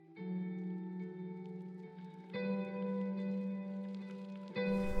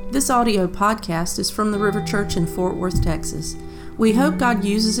This audio podcast is from the River Church in Fort Worth, Texas. We hope God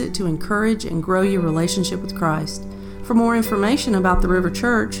uses it to encourage and grow your relationship with Christ. For more information about the River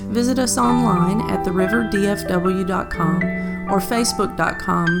Church, visit us online at theriverdfw.com or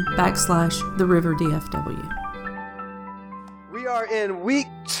facebook.com/theriverdfw. We are in week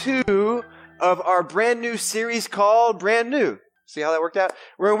 2 of our brand new series called Brand New. See how that worked out?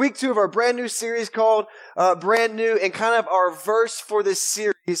 We're in week 2 of our brand new series called Brand New, and kind of our verse for this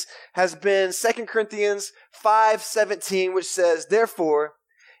series has been 2 Corinthians 5:17, which says, "Therefore,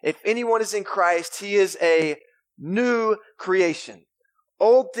 if anyone is in Christ, he is a new creation.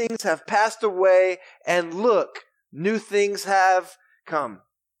 Old things have passed away, and look, new things have come."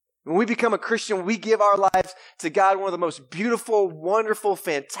 When we become a Christian, we give our lives to God. One of the most beautiful, wonderful,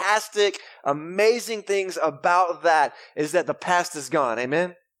 fantastic, amazing things about that is that the past is gone.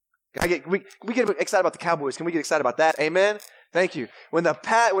 Amen? We get excited about the Cowboys. Can we get excited about that? Amen? Thank you. When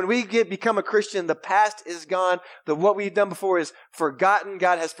we become a Christian, the past is gone. What we've done before is forgotten.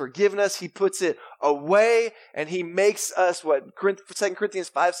 God has forgiven us. He puts it away, and He makes us what 2 Corinthians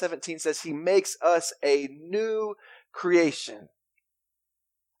 5:17 says. He makes us a new creation.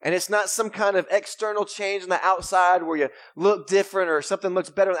 And it's not some kind of external change on the outside where you look different or something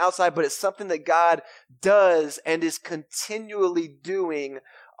looks better on the outside, but it's something that God does and is continually doing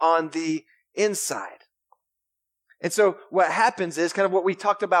on the inside. And so what happens is, kind of what we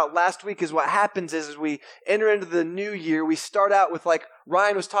talked about last week, is what happens is as we enter into the new year, we start out with, like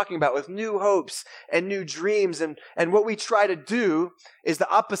Ryan was talking about, with new hopes and new dreams. And what we try to do is the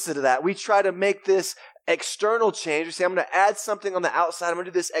opposite of that. We try to make this external change. We say, I'm going to add something on the outside. I'm going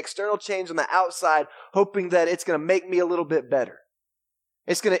to do this external change on the outside, hoping that it's going to make me a little bit better.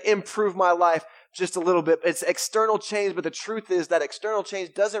 It's going to improve my life just a little bit. It's external change, but the truth is that external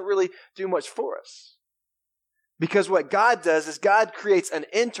change doesn't really do much for us. Because what God does is God creates an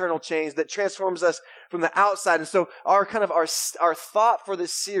internal change that transforms us from the outside. And so our thought for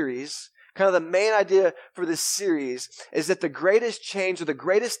this series, kind of the main idea for this series, is that the greatest change or the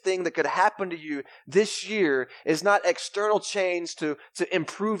greatest thing that could happen to you this year is not external change to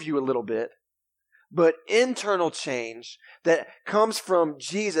improve you a little bit, but internal change that comes from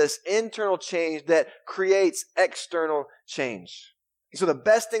Jesus, internal change that creates external change. So the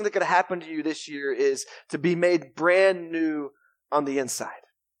best thing that could happen to you this year is to be made brand new on the inside.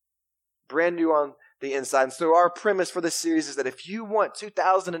 Brand new on the inside. And so our premise for this series is that if you want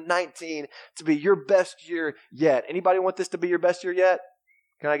 2019 to be your best year yet, anybody want this to be your best year yet?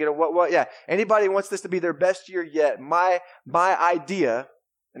 Can I get a what? Yeah. Anybody wants this to be their best year yet? My idea,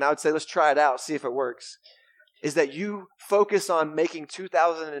 and I would say let's try it out, see if it works, is that you focus on making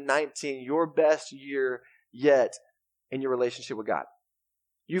 2019 your best year yet in your relationship with God.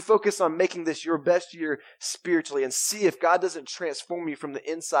 You focus on making this your best year spiritually and see if God doesn't transform you from the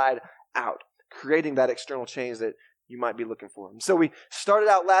inside out, creating that external change that you might be looking for. And so we started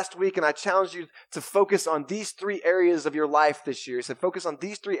out last week, and I challenged you to focus on these 3 areas of your life this year. So focus on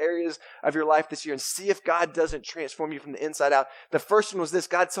these 3 areas of your life this year and see if God doesn't transform you from the inside out. The first one was this: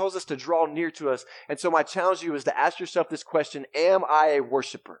 God tells us to draw near to us. And so my challenge to you is to ask yourself this question: am I a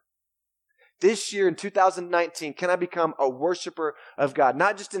worshiper? This year in 2019, can I become a worshiper of God?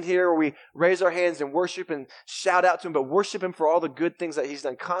 Not just in here where we raise our hands and worship and shout out to Him, but worship Him for all the good things that He's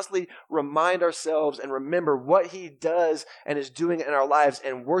done. Constantly remind ourselves and remember what He does and is doing in our lives,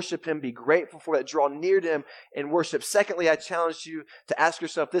 and worship Him, be grateful for that, draw near to Him in worship. Secondly, I challenge you to ask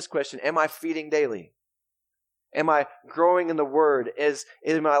yourself this question: am I feeding daily? Am I growing in the Word?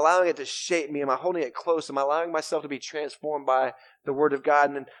 Am I allowing it to shape me? Am I holding it close? Am I allowing myself to be transformed by the Word of God?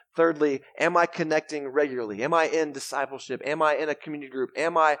 And then thirdly, am I connecting regularly? Am I in discipleship? Am I in a community group?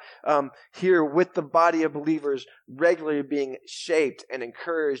 Am I here with the body of believers, regularly being shaped and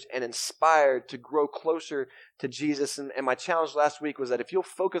encouraged and inspired to grow closer to Jesus? And my challenge last week was that if you'll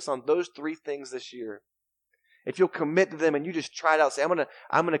focus on those 3 things this year, if you'll commit to them and you just try it out, say, I'm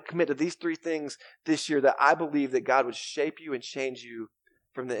gonna commit to these 3 things this year, that I believe that God would shape you and change you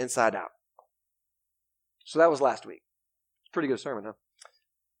from the inside out. So that was last week. Pretty good sermon, huh?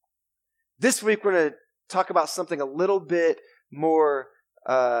 This week we're going to talk about something a little bit more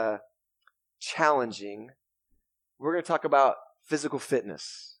challenging. We're going to talk about physical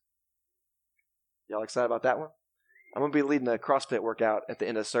fitness. Y'all excited about that one? I'm going to be leading a CrossFit workout at the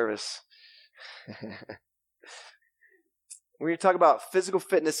end of the service. We're going to talk about physical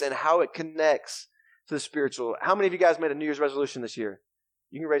fitness and how it connects to the spiritual. How many of you guys made a New Year's resolution this year?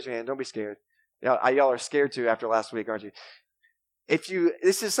 You can raise your hand. Don't be scared. Y'all are scared too after last week, aren't you?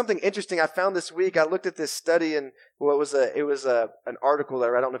 This is something interesting I found this week. I looked at this study, and well, it was an article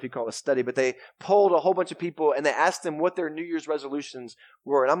there. I don't know if you call it a study, but they polled a whole bunch of people and they asked them what their New Year's resolutions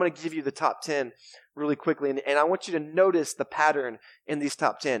were. And I'm going to give you the top 10 really quickly. And I want you to notice the pattern in these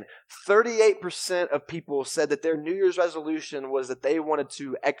top 10. 38% of people said that their New Year's resolution was that they wanted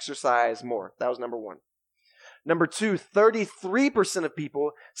to exercise more. That was number one. Number two, 33% of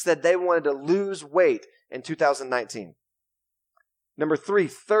people said they wanted to lose weight in 2019. Number three,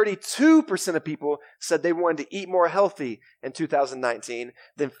 32% of people said they wanted to eat more healthy in 2019.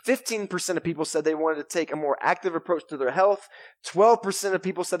 Then 15% of people said they wanted to take a more active approach to their health. 12% of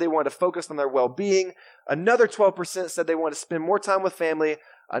people said they wanted to focus on their well-being. Another 12% said they wanted to spend more time with family.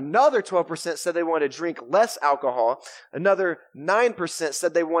 Another 12% said they wanted to drink less alcohol. Another 9%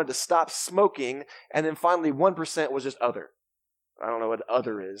 said they wanted to stop smoking. And then finally, 1% was just other. I don't know what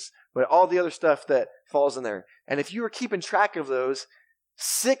other is, but all the other stuff that falls in there. And if you were keeping track of those,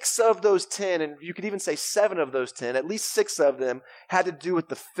 6 of those 10, and you could even say 7 of those 10, at least 6 of them had to do with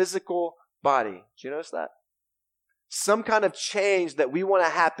the physical body. Did you notice that? Some kind of change that we want to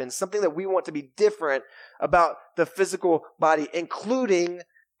happen, something that we want to be different about the physical body, including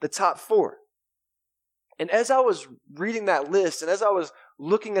the top 4. And as I was reading that list, and as I was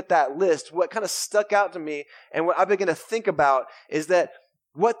looking at that list, what kind of stuck out to me and what I began to think about is that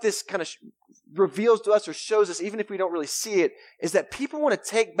what this kind of reveals to us or shows us, even if we don't really see it, is that people want to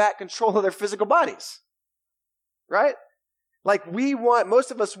take back control of their physical bodies. Right? Like most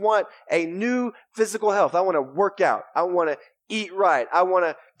of us want a new physical health. I want to work out. I want to eat right. I want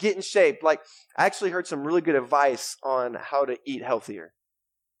to get in shape. Like, I actually heard some really good advice on how to eat healthier.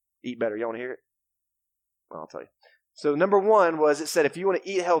 Eat better. You want to hear it? Well, I'll tell you. So number 1 was, it said, if you want to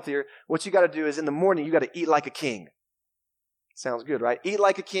eat healthier, what you got to do is in the morning, you got to eat like a king. Sounds good, right? Eat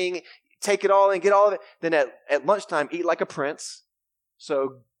like a king, take it all in, get all of it. Then at lunchtime, eat like a prince.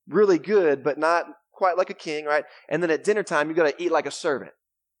 So really good, but not quite like a king, right? And then at dinner time, you got to eat like a servant.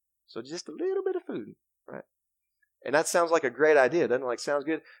 So just a little bit of food, right? And that sounds like a great idea, doesn't it? Like, sounds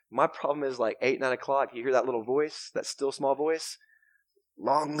good. My problem is like 8, 9 o'clock, you hear that little voice, that still small voice.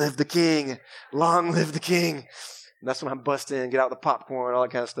 Long live the king. Long live the king. And that's when I bust in, get out the popcorn, all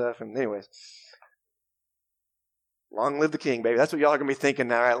that kind of stuff. And anyways, long live the king, baby. That's what y'all are going to be thinking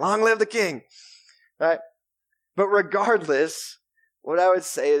now, right? Long live the king. All right? But regardless, what I would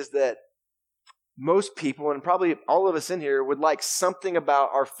say is that most people, and probably all of us in here, would like something about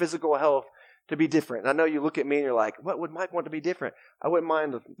our physical health to be different. And I know you look at me and you're like, what would Mike want to be different? I wouldn't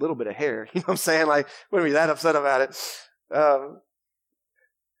mind a little bit of hair. You know what I'm saying? Like, wouldn't be that upset about it.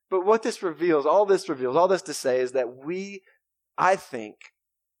 But what this reveals, all this to say is that I think,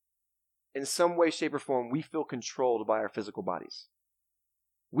 in some way, shape, or form, we feel controlled by our physical bodies.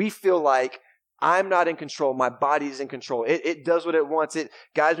 We feel like I'm not in control. My body's in control. It does what it wants. It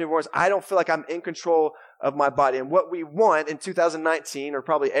guides me where it wants. I don't feel like I'm in control of my body. And what we want in 2019, or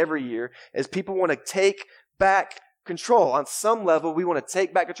probably every year, is people want to take back control. On some level, we want to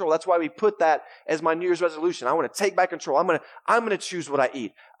take back control. That's why we put that as my New Year's resolution. I want to take back control. I'm going to choose what I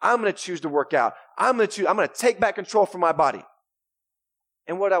eat. I'm going to choose to work out. I'm going to take back control for my body.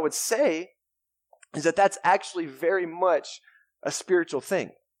 And what I would say is that that's actually very much a spiritual thing.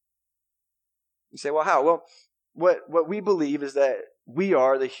 You say, well, how? Well, what we believe is that we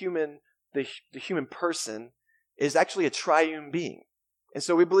are the human person is actually a triune being. And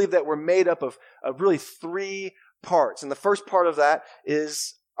so we believe that we're made up of really 3 parts. And the first part of that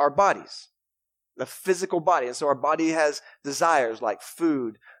is our bodies, the physical body. And so our body has desires like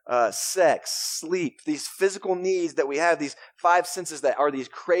food, sex, sleep, these physical needs that we have, these 5 senses that are these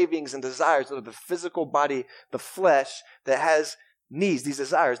cravings and desires of the physical body, the flesh that has needs, these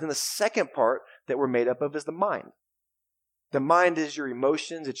desires. Then the second part that we're made up of is the mind. The mind is your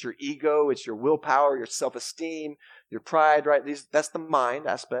emotions, it's your ego, it's your willpower, your self-esteem, your pride, right? That's the mind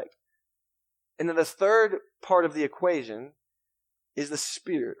aspect. And then the third part of the equation is the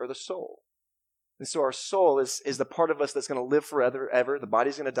spirit or the soul. And so our soul is the part of us that's going to live forever, ever. The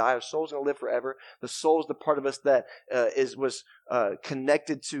body's going to die. Our soul's going to live forever. The soul is the part of us that was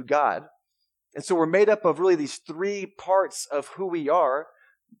connected to God. And so we're made up of really these 3 parts of who we are,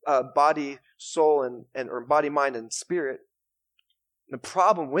 body, soul, or body, mind, and spirit. The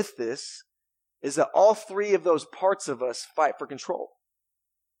problem with this is that all 3 of those parts of us fight for control.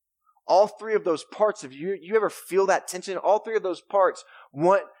 All 3 of those parts of you ever feel that tension? All 3 of those parts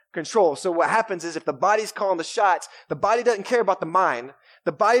want control. So what happens is if the body's calling the shots, the body doesn't care about the mind.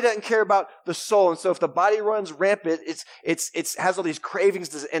 The body doesn't care about the soul. And so if the body runs rampant, it has all these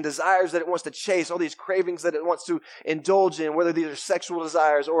cravings and desires that it wants to chase, all these cravings that it wants to indulge in, whether these are sexual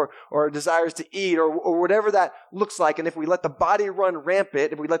desires or desires to eat or whatever that looks like. And if we let the body run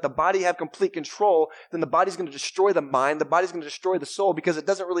rampant, if we let the body have complete control, then the body's going to destroy the mind. The body's going to destroy the soul because it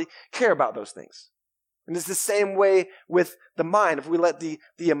doesn't really care about those things. And it's the same way with the mind. If we let the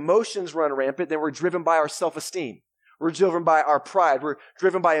emotions run rampant, then we're driven by our self-esteem. We're driven by our pride. We're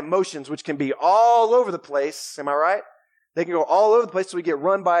driven by emotions, which can be all over the place. Am I right? They can go all over the place, so we get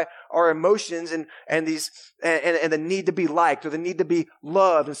run by our emotions and the need to be liked or the need to be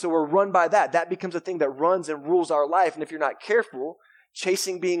loved. And so we're run by that. That becomes a thing that runs and rules our life. And if you're not careful,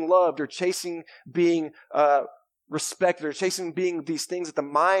 chasing being loved or chasing being respected or chasing being these things that the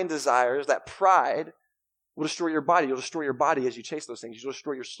mind desires, that pride, will destroy your body. You'll destroy your body as you chase those things. You'll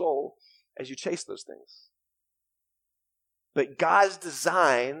destroy your soul as you chase those things. But God's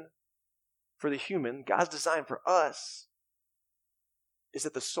design for the human, God's design for us, is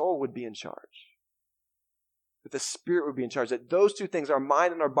that the soul would be in charge. That the spirit would be in charge. That those two things, our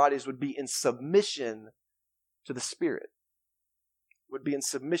mind and our bodies, would be in submission to the spirit. Would be in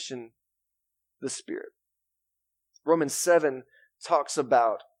submission to the spirit. Romans 7 talks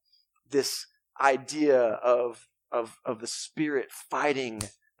about this idea of the spirit fighting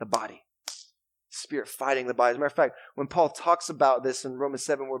the body. Spirit fighting the body. As a matter of fact, when Paul talks about this in Romans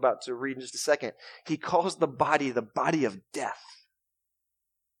 7, we're about to read in just a second, he calls the body of death.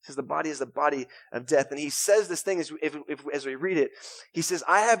 He says the body is the body of death. And he says this thing as we read it. He says,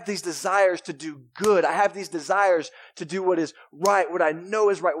 I have these desires to do good. I have these desires to do what is right, what I know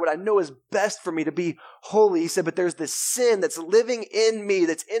is right, what I know is best for me to be holy. He said, but there's this sin that's living in me,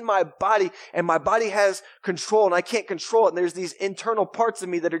 that's in my body, and my body has control, and I can't control it. And there's these internal parts of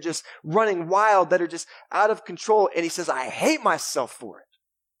me that are just running wild, that are just out of control. And he says, I hate myself for it.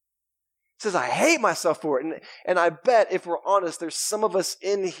 He says, I hate myself for it. And I bet if we're honest, there's some of us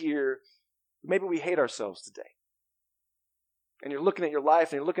in here, maybe we hate ourselves today. And you're looking at your life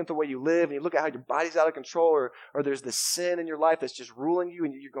and you're looking at the way you live and you look at how your body's out of control or there's this sin in your life that's just ruling you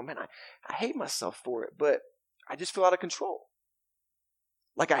and you go, man, I hate myself for it, but I just feel out of control.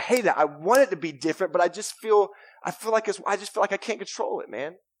 Like I hate it. I want it to be different, but I just feel like I can't control it,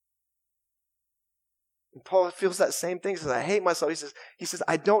 man. And Paul feels that same thing. He says, I hate myself. He says,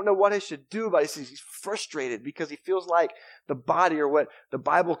 I don't know what I should do, but he says he's frustrated because he feels like the body, or what the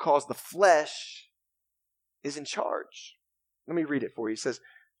Bible calls the flesh, is in charge. Let me read it for you. He says,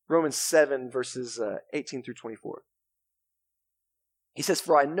 Romans 7, verses 18 through 24. He says,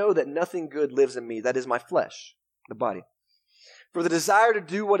 for I know that nothing good lives in me, that is my flesh, the body. For the desire to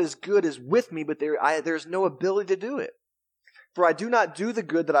do what is good is with me, but there's no ability to do it. For I do not do the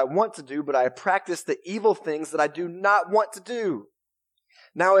good that I want to do, but I practice the evil things that I do not want to do.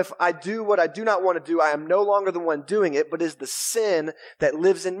 Now, if I do what I do not want to do, I am no longer the one doing it, but is the sin that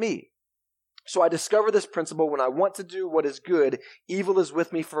lives in me. So I discover this principle: when I want to do what is good, evil is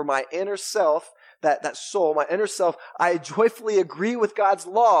with me. For my inner self, that soul, my inner self, I joyfully agree with God's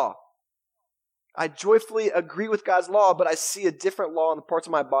law. I joyfully agree with God's law, but I see a different law in the parts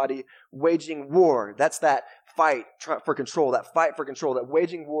of my body waging war. That's that fight for control, that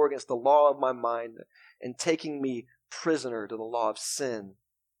waging war against the law of my mind and taking me prisoner to the law of sin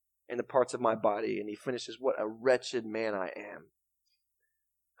in the parts of my body. And he finishes, what a wretched man I am.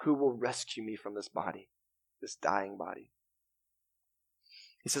 Who will rescue me from this body, this dying body?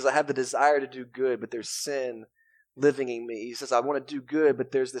 He says, I have the desire to do good, but there's sin living in me. He says, I want to do good,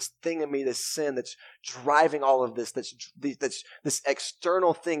 but there's this thing in me, this sin that's driving all of this, that's this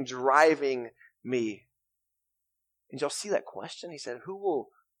external thing driving me. And y'all see that question? He said, who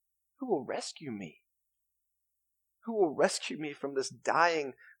will rescue me? Who will rescue me from this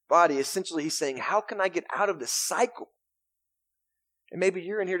dying body? Essentially, he's saying, how can I get out of this cycle? And maybe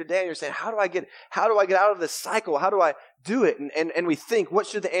you're in here today and you're saying, how do I get out of this cycle? How do I do it? And we think, what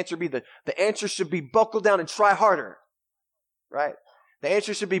should the answer be? The answer should be buckle down and try harder, right? The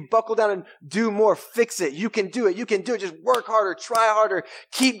answer should be buckle down and do more, fix it. You can do it. You can do it. Just work harder, try harder,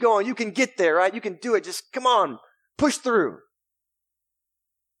 keep going. You can get there, right? You can do it. Just come on, push through.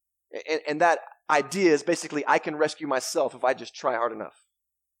 And that idea is basically, I can rescue myself if I just try hard enough.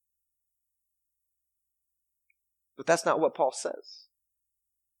 But that's not what Paul says.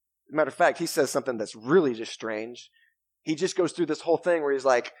 Matter of fact, he says something that's really just strange. He just goes through this whole thing where he's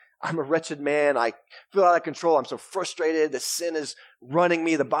like, I'm a wretched man. I feel out of control. I'm so frustrated. The sin is running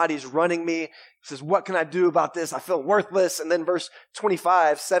me. The body's running me. He says, what can I do about this? I feel worthless. And then verse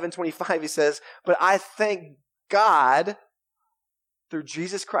 25, 7:25, he says, but I thank God through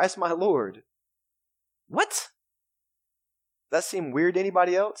Jesus Christ my Lord. What? Does that seem weird to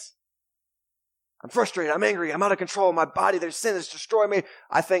anybody else? I'm frustrated, I'm angry, I'm out of control, my body, their sin is destroying me.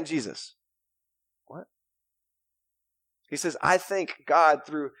 I thank Jesus. What? He says, I thank God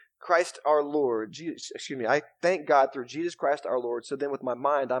through Christ our Lord. I thank God through Jesus Christ our Lord. So then with my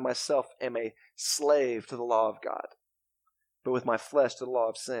mind, I myself am a slave to the law of God, but with my flesh to the law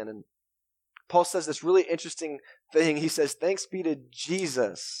of sin. And Paul says this really interesting thing. He says, thanks be to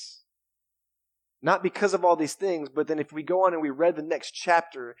Jesus. Not because of all these things, but then if we go on and we read the next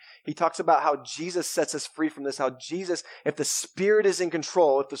chapter, he talks about how Jesus sets us free from this, how Jesus, if the Spirit is in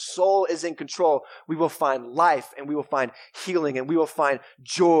control, if the soul is in control, we will find life and we will find healing and we will find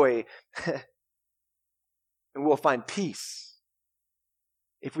joy and we will find peace.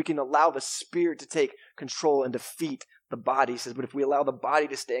 If we can allow the Spirit to take control and defeat the body, he says, but if we allow the body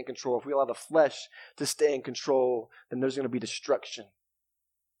to stay in control, if we allow the flesh to stay in control, then there's going to be destruction.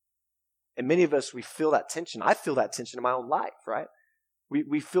 And many of us, we feel that tension. I feel that tension in my own life, right?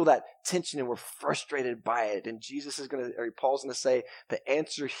 We feel that tension and we're frustrated by it. And Paul's going to say, the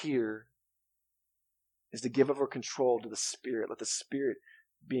answer here is to give over control to the Spirit. Let the Spirit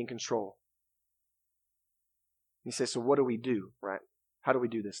be in control. And you say, so what do we do, right? How do we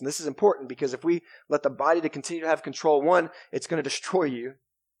do this? And this is important because if we let the body to continue to have control, one, it's going to destroy you.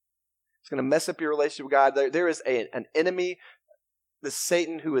 It's going to mess up your relationship with God. There is an enemy, the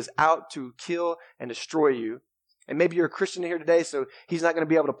Satan, who is out to kill and destroy you. And maybe you're a Christian here today, so he's not going to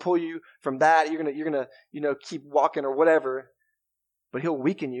be able to pull you from that. You're going to keep walking or whatever, but he'll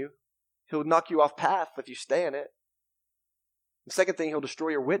weaken you. He'll knock you off path if you stay in it. The second thing, he'll destroy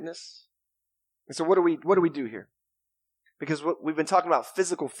your witness. And so what do we do here? Because we've been talking about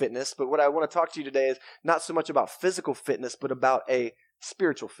physical fitness, but what I want to talk to you today is not so much about physical fitness, but about a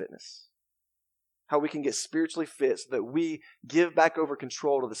spiritual fitness. How we can get spiritually fit so that we give back over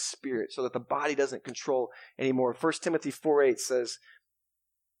control to the Spirit so that the body doesn't control anymore. 1 Timothy 4:8 says,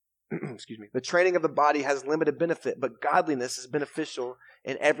 excuse me, the training of the body has limited benefit, but godliness is beneficial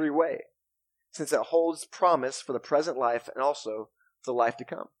in every way, since it holds promise for the present life and also for the life to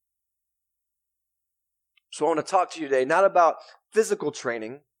come. So I want to talk to you today not about physical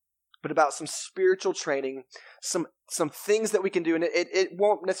training, but about some spiritual training, some things that we can do. And it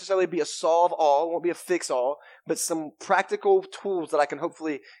won't necessarily be a solve all, it won't be a fix all, but some practical tools that I can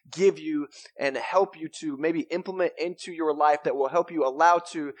hopefully give you and help you to maybe implement into your life that will help you allow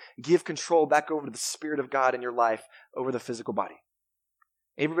to give control back over to the Spirit of God in your life over the physical body.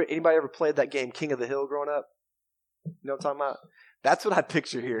 Anybody ever played that game, King of the Hill, growing up? You know what I'm talking about? That's what I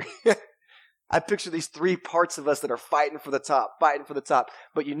picture here. I picture these three parts of us that are fighting for the top.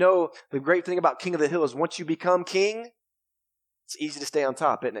 But you know, the great thing about King of the Hill is once you become king, it's easy to stay on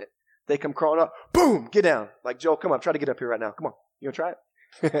top, isn't it? They come crawling up, boom, get down. Like, Joel, come on, try to get up here right now. Come on, you want to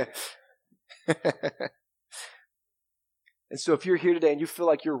try it? And so if you're here today and you feel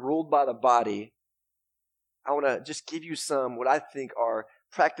like you're ruled by the body, I want to just give you some what I think are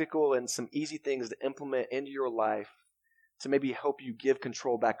practical and some easy things to implement into your life to maybe help you give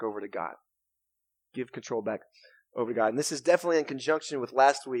control back over to God. Give control back over to God. And this is definitely in conjunction with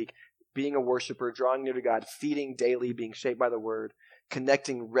last week, being a worshiper, drawing near to God, feeding daily, being shaped by the Word,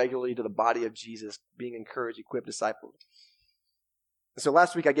 connecting regularly to the body of Jesus, being encouraged, equipped, discipled. And so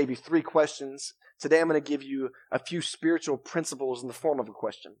last week I gave you 3 questions. Today I'm going to give you a few spiritual principles in the form of a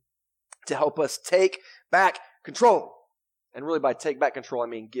question to help us take back control. And really by take back control, I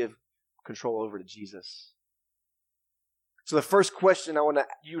mean give control over to Jesus. So the first question I want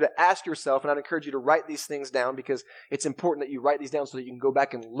you to ask yourself, and I'd encourage you to write these things down because it's important that you write these down so that you can go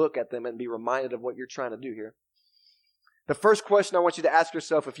back and look at them and be reminded of what you're trying to do here. The first question I want you to ask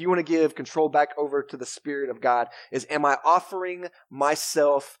yourself, if you want to give control back over to the Spirit of God, is, am I offering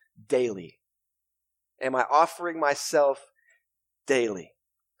myself daily? Am I offering myself daily?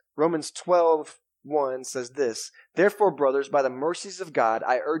 Romans 12:1 says this, therefore, brothers, by the mercies of God,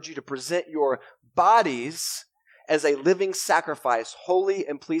 I urge you to present your bodies as a living sacrifice, holy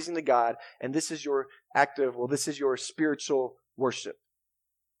and pleasing to God, and this is your this is your spiritual worship.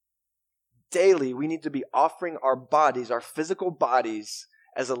 Daily, we need to be offering our bodies, our physical bodies,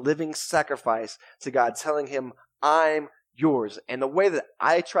 as a living sacrifice to God, telling Him, I'm yours. And the way that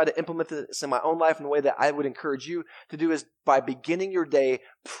I try to implement this in my own life and the way that I would encourage you to do is by beginning your day,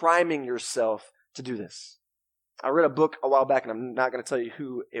 priming yourself to do this. I read a book a while back, and I'm not going to tell you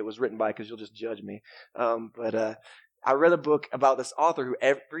who it was written by because you'll just judge me. But I read a book about this author who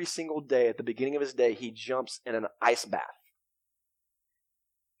every single day at the beginning of his day, he jumps in an ice bath.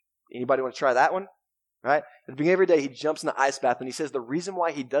 Anybody want to try that one? Right? At the beginning of every day, he jumps in the ice bath, and he says the reason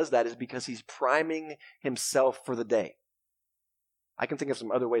why he does that is because he's priming himself for the day. I can think of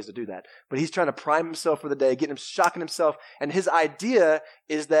some other ways to do that. But he's trying to prime himself for the day, getting him, shocking himself. And his idea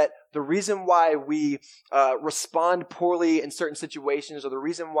is that the reason why we respond poorly in certain situations, or the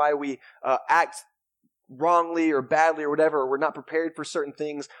reason why we act wrongly or badly or whatever, or we're not prepared for certain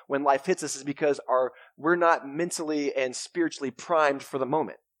things when life hits us, is because we're not mentally and spiritually primed for the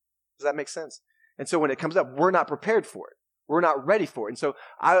moment. Does that make sense? And so when it comes up, we're not prepared for it. We're not ready for it. And so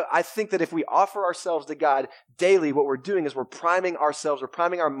I think that if we offer ourselves to God daily, what we're doing is we're priming ourselves, we're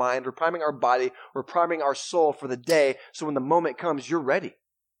priming our mind, we're priming our body, we're priming our soul for the day. So when the moment comes, you're ready.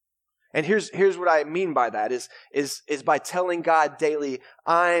 And here's what I mean by that is by telling God daily,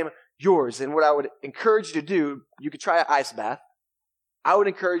 I'm yours. And what I would encourage you to do, you could try an ice bath. I would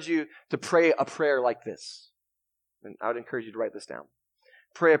encourage you to pray a prayer like this. And I would encourage you to write this down.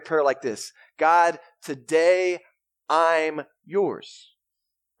 Pray a prayer like this. God, today I'm yours.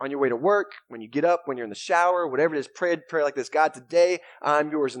 On your way to work, when you get up, when you're in the shower, whatever it is, pray like this. God, today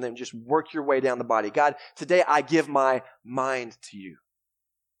I'm yours. And then just work your way down the body. God, today I give my mind to you.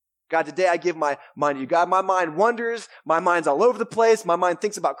 God, today I give my mind to you. God, my mind wanders. My mind's all over the place. My mind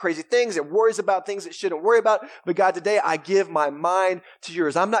thinks about crazy things. It worries about things it shouldn't worry about. But God, today I give my mind to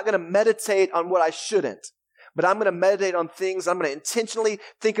yours. I'm not going to meditate on what I shouldn't, but I'm going to meditate on things. I'm going to intentionally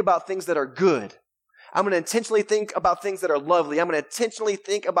think about things that are good. I'm going to intentionally think about things that are lovely. I'm going to intentionally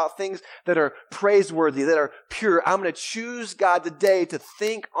think about things that are praiseworthy, that are pure. I'm going to choose, God, today to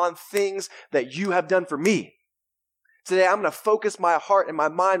think on things that you have done for me. Today, I'm going to focus my heart and my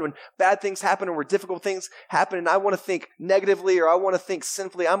mind when bad things happen or where difficult things happen, and I want to think negatively or I want to think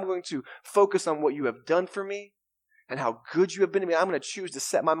sinfully. I'm going to focus on what you have done for me and how good you have been to me. I'm going to choose to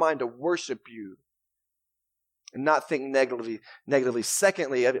set my mind to worship you and not think negatively.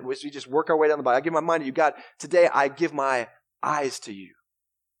 Secondly, we just work our way down the body. I give my mind to you. God, today I give my eyes to you.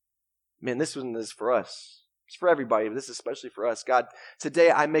 Man, this one is for us. It's for everybody, but this is especially for us. God,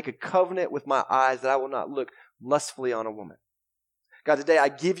 today I make a covenant with my eyes that I will not look lustfully on a woman. God, today I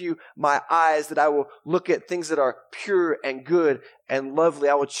give you my eyes that I will look at things that are pure and good and lovely.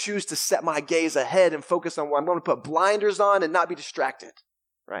 I will choose to set my gaze ahead and focus on what I'm going to put blinders on and not be distracted.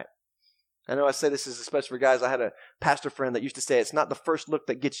 Right? I know I say this is especially for guys. I had a pastor friend that used to say, it's not the first look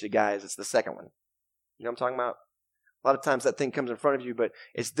that gets you, guys. It's the second one. You know what I'm talking about? A lot of times that thing comes in front of you, but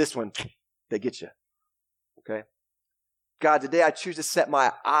it's this one that gets you. Okay? God, today I choose to set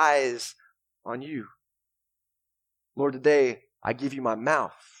my eyes on you. Lord, today I give you my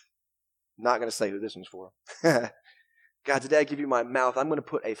mouth. I'm not going to say who this one's for. God, today I give you my mouth. I'm going to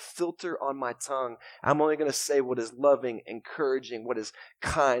put a filter on my tongue. I'm only going to say what is loving, encouraging, what is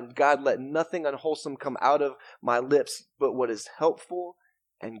kind. God, let nothing unwholesome come out of my lips, but what is helpful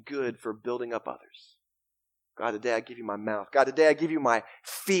and good for building up others. God, today I give you my mouth. God, today I give you my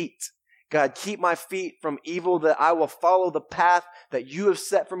feet. God, keep my feet from evil, that I will follow the path that you have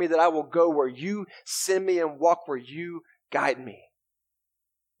set for me, that I will go where you send me and walk where you guide me.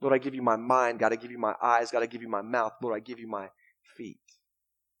 Lord, I give you my mind. God, I give you my eyes. God, I give you my mouth. Lord, I give you my feet.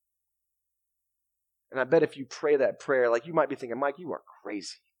 And I bet if you pray that prayer, like you might be thinking, Mike, you are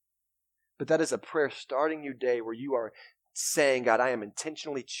crazy. But that is a prayer starting your day where you are saying, God, I am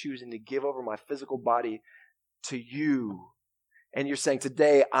intentionally choosing to give over my physical body to you. And you're saying,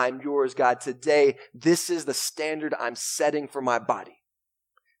 today I'm yours, God. Today, this is the standard I'm setting for my body.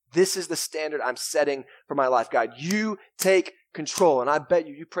 This is the standard I'm setting for my life, God. You take control. And I bet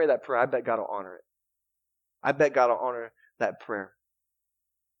you pray that prayer, I bet God will honor it. I bet God will honor that prayer.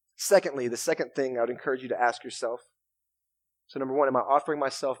 Secondly, the second thing I would encourage you to ask yourself. So number one, am I offering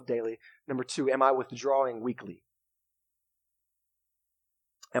myself daily? Number two, am I withdrawing weekly?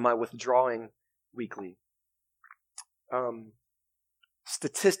 Am I withdrawing weekly?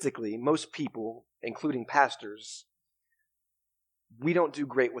 Statistically, most people, including pastors, we don't do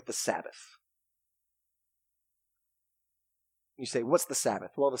great with the Sabbath. You say, what's the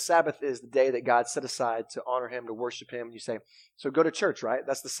Sabbath? Well, the Sabbath is the day that God set aside to honor him, to worship him. You say, so go to church, right?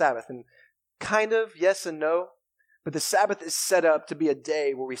 That's the Sabbath. And kind of, yes and no. But the Sabbath is set up to be a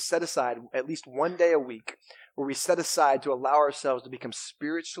day where we set aside at least one day a week, where we set aside to allow ourselves to become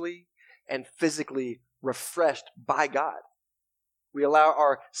spiritually and physically refreshed by God. We allow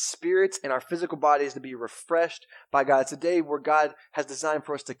our spirits and our physical bodies to be refreshed by God. It's a day where God has designed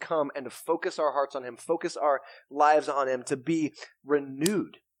for us to come and to focus our hearts on him, focus our lives on him, to be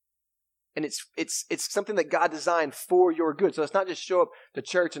renewed. And it's something that God designed for your good. So it's not just show up to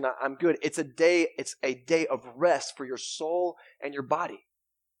church and I'm good. It's a day of rest for your soul and your body.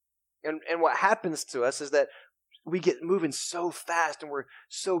 And what happens to us is that we get moving so fast and we're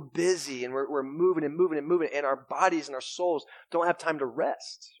so busy and we're moving and moving and moving, and our bodies and our souls don't have time to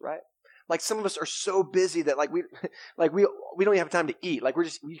rest, right? Like some of us are so busy that we don't even have time to eat. Like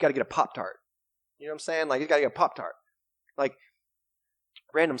we got to get a Pop-Tart. You know what I'm saying? Like you got to get a Pop-Tart. Like,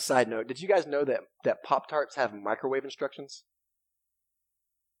 random side note, did you guys know that Pop-Tarts have microwave instructions?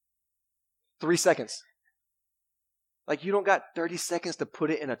 3 seconds. Like you don't got 30 seconds to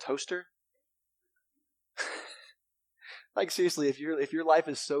put it in a toaster? Like seriously, if your life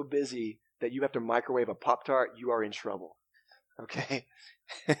is so busy that you have to microwave a Pop-Tart, you are in trouble. Okay?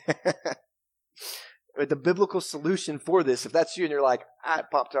 But the biblical solution for this, if that's you and you're like, I had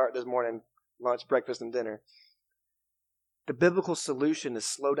Pop-Tart this morning, lunch, breakfast, and dinner. The biblical solution is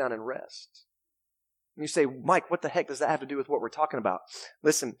slow down and rest. And you say, Mike, what the heck does that have to do with what we're talking about?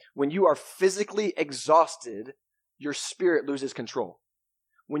 Listen, when you are physically exhausted, your spirit loses control.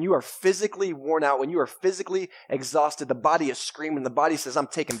 When you are physically worn out, when you are physically exhausted, the body is screaming. The body says, I'm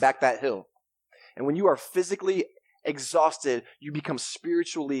taking back that hill. And when you are physically exhausted, you become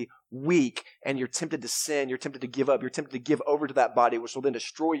spiritually weak and you're tempted to sin. You're tempted to give up. You're tempted to give over to that body, which will then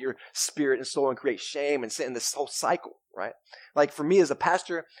destroy your spirit and soul and create shame and sin in this whole cycle, right? Like for me as a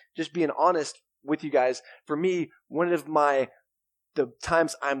pastor, just being honest with you guys, for me, one of the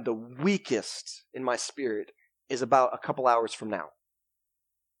times I'm the weakest in my spirit is about a couple hours from now.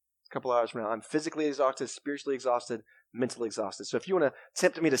 A couple hours from now. I'm physically exhausted, spiritually exhausted, mentally exhausted. So if you want to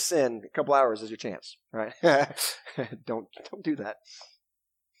tempt me to sin, a couple hours is your chance, right? Don't do that.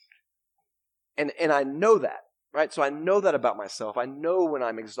 And I know that, right? So I know that about myself. I know when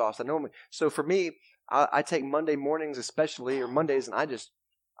I'm exhausted. So for me, I take Monday mornings especially, or Mondays, and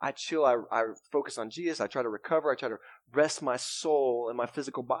I chill. I focus on Jesus. I try to recover. I try to rest my soul and my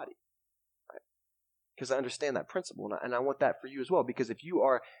physical body, right? Because I understand that principle, and I want that for you as well. Because if you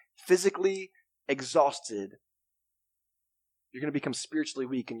are physically exhausted, you're going to become spiritually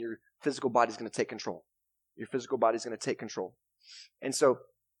weak, and your physical body is going to take control. Your physical body is going to take control. And so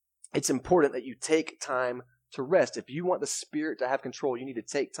it's important that you take time to rest. If you want the spirit to have control, you need to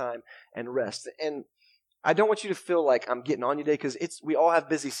take time and rest. And I don't want you to feel like I'm getting on you today, because we all have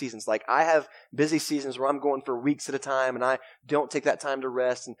busy seasons. Like I have busy seasons where I'm going for weeks at a time and I don't take that time to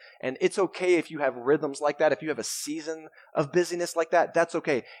rest. And it's okay if you have rhythms like that. If you have a season of busyness like that, that's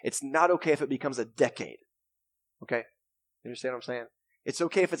okay. It's not okay if it becomes a decade. Okay? You understand what I'm saying? It's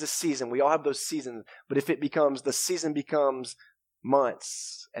okay if it's a season. We all have those seasons. But if the season becomes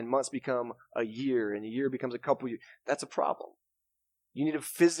months, and months become a year, and a year becomes a couple years, that's a problem. You need to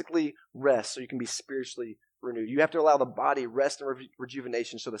physically rest so you can be spiritually renewed. You have to allow the body rest and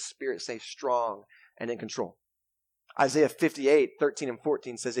rejuvenation so the spirit stays strong and in control. Isaiah 58, 13 and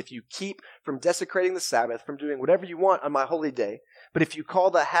 14 says, if you keep from desecrating the Sabbath, from doing whatever you want on my holy day, but if you call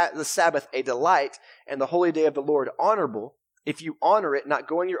the Sabbath a delight and the holy day of the Lord honorable, if you honor it, not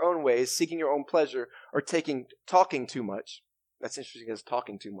going your own ways, seeking your own pleasure, or talking too much. That's interesting, because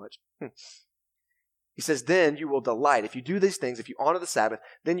talking too much. He says, then you will delight. If you do these things, if you honor the Sabbath,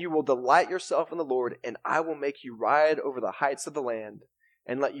 then you will delight yourself in the Lord, and I will make you ride over the heights of the land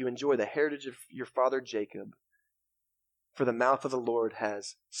and let you enjoy the heritage of your father Jacob. For the mouth of the Lord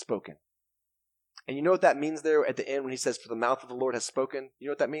has spoken. And you know what that means there at the end when he says, for the mouth of the Lord has spoken? You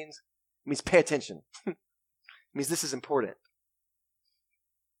know what that means? It means pay attention. It means this is important.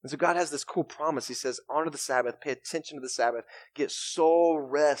 And so God has this cool promise. He says, honor the Sabbath, pay attention to the Sabbath, get soul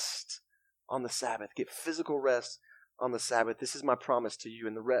rest on the Sabbath, get physical rest on the Sabbath. This is my promise to you,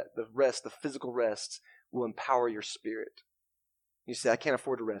 and the physical rest will empower your spirit. You say, I can't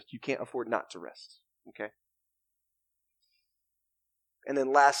afford to rest. You can't afford not to rest. Okay? And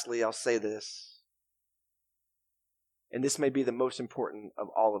then lastly, I'll say this, and this may be the most important of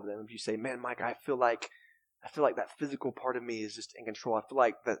all of them. If you say, man, Mike, I feel like that physical part of me is just in control. I feel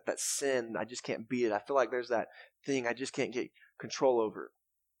like that sin, I just can't beat it. I feel like there's that thing I just can't get control over.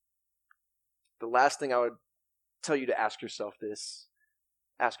 The last thing I would tell you to ask yourself is,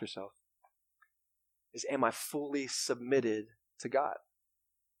 am I fully submitted to God?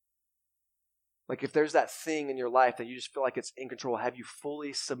 Like if there's that thing in your life that you just feel like it's in control, have you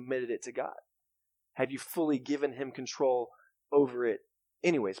fully submitted it to God? Have you fully given him control over it?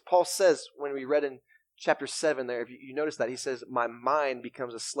 Anyways, Paul says when we read in chapter 7 there, if you notice that, he says, my mind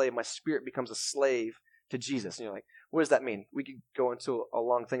becomes a slave, my spirit becomes a slave to Jesus. And you're like, what does that mean? We could go into a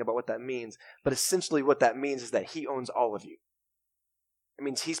long thing about what that means, but essentially what that means is that he owns all of you. It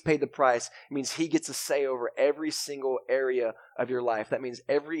means he's paid the price. It means he gets a say over every single area of your life. That means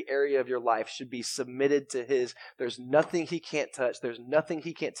every area of your life should be submitted to his. There's nothing he can't touch. There's nothing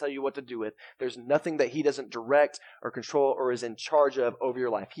he can't tell you what to do with. There's nothing that he doesn't direct or control or is in charge of over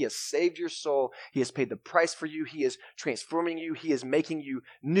your life. He has saved your soul. He has paid the price for you. He is transforming you. He is making you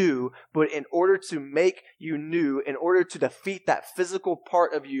new. But in order to make you new, in order to defeat that physical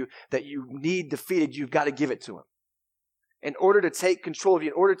part of you that you need defeated, you've got to give it to him. In order to take control of you,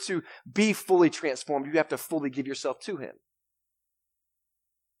 in order to be fully transformed, you have to fully give yourself to him.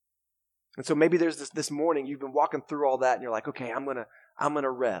 And so maybe there's this morning, you've been walking through all that and you're like, okay, I'm gonna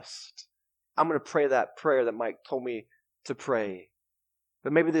rest. I'm gonna pray that prayer that Mike told me to pray.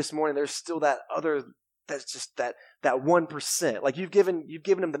 But maybe this morning there's still that other, that's just that 1%. Like you've given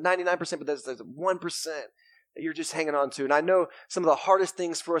him the 99%, but there's 1% that you're just hanging on to. And I know some of the hardest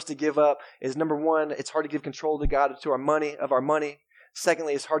things for us to give up is, number one, it's hard to give control to God of our money.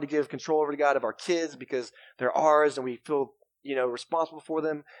 Secondly, it's hard to give control over to God of our kids because they're ours and we feel, responsible for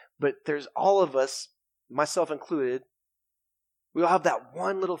them. But there's all of us, myself included, we all have that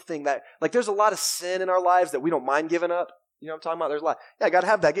one little thing that, like, there's a lot of sin in our lives that we don't mind giving up. You know what I'm talking about? There's a lot. Yeah, I got to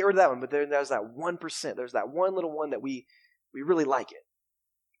have that. Get rid of that one. But there's that 1%. There's that one little one that we really like it,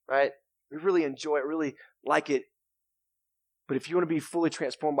 right? We really enjoy it, really like it. But if you want to be fully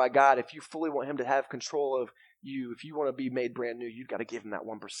transformed by God, if you fully want him to have control of you, if you want to be made brand new, you've got to give him that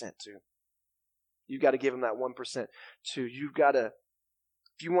 1% too. You've got to give him that 1% too. You've got to,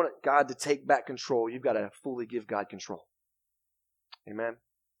 if you want God to take back control, you've got to fully give God control. Amen.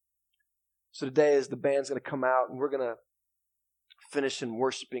 So today, as the band's going to come out and we're going to finish in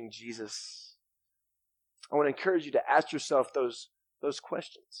worshiping Jesus, I want to encourage you to ask yourself those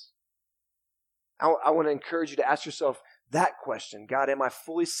questions. I want to encourage you to ask yourself that question. God, am I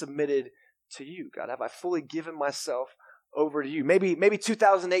fully submitted to you? God, have I fully given myself over to you? Maybe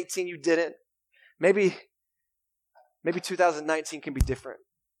 2018 you didn't. Maybe 2019 can be different.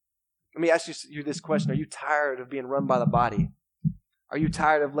 Let me ask you this question. Are you tired of being run by the body? Are you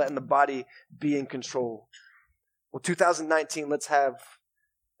tired of letting the body be in control? Well, 2019, let's have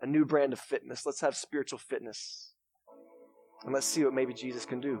a new brand of fitness. Let's have spiritual fitness. And let's see what maybe Jesus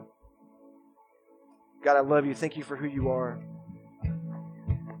can do. God, I love you. Thank you for who you are.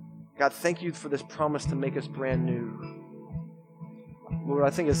 God, thank you for this promise to make us brand new. Lord,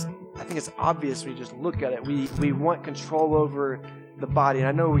 I think it's obvious when you just look at it. We want control over the body. And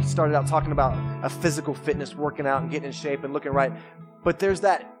I know we started out talking about a physical fitness, working out and getting in shape and looking right. But there's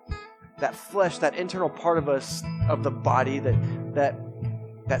that flesh, that internal part of us, of the body,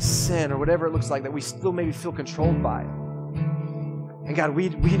 that sin or whatever it looks like, that we still maybe feel controlled by. And God, we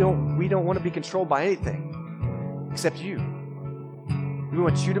don't want to be controlled by anything except you. We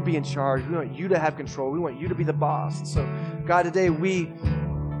want you to be in charge. We want you to have control. We want you to be the boss. And so, God, today we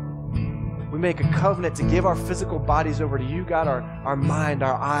make a covenant to give our physical bodies over to you, God, our mind,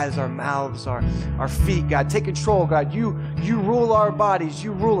 our eyes, our mouths, our feet. God, take control, God. You rule our bodies.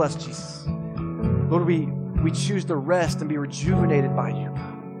 You rule us, Jesus. Lord, we choose to rest and be rejuvenated by you.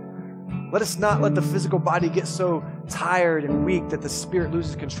 Let us not let the physical body get so tired and weak that the spirit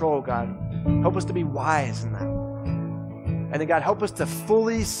loses control, God. Help us to be wise in that. And then, God, help us to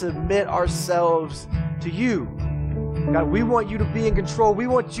fully submit ourselves to you. God, we want you to be in control. We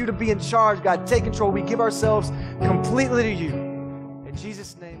want you to be in charge. God, take control. We give ourselves completely to you. In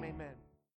Jesus' name.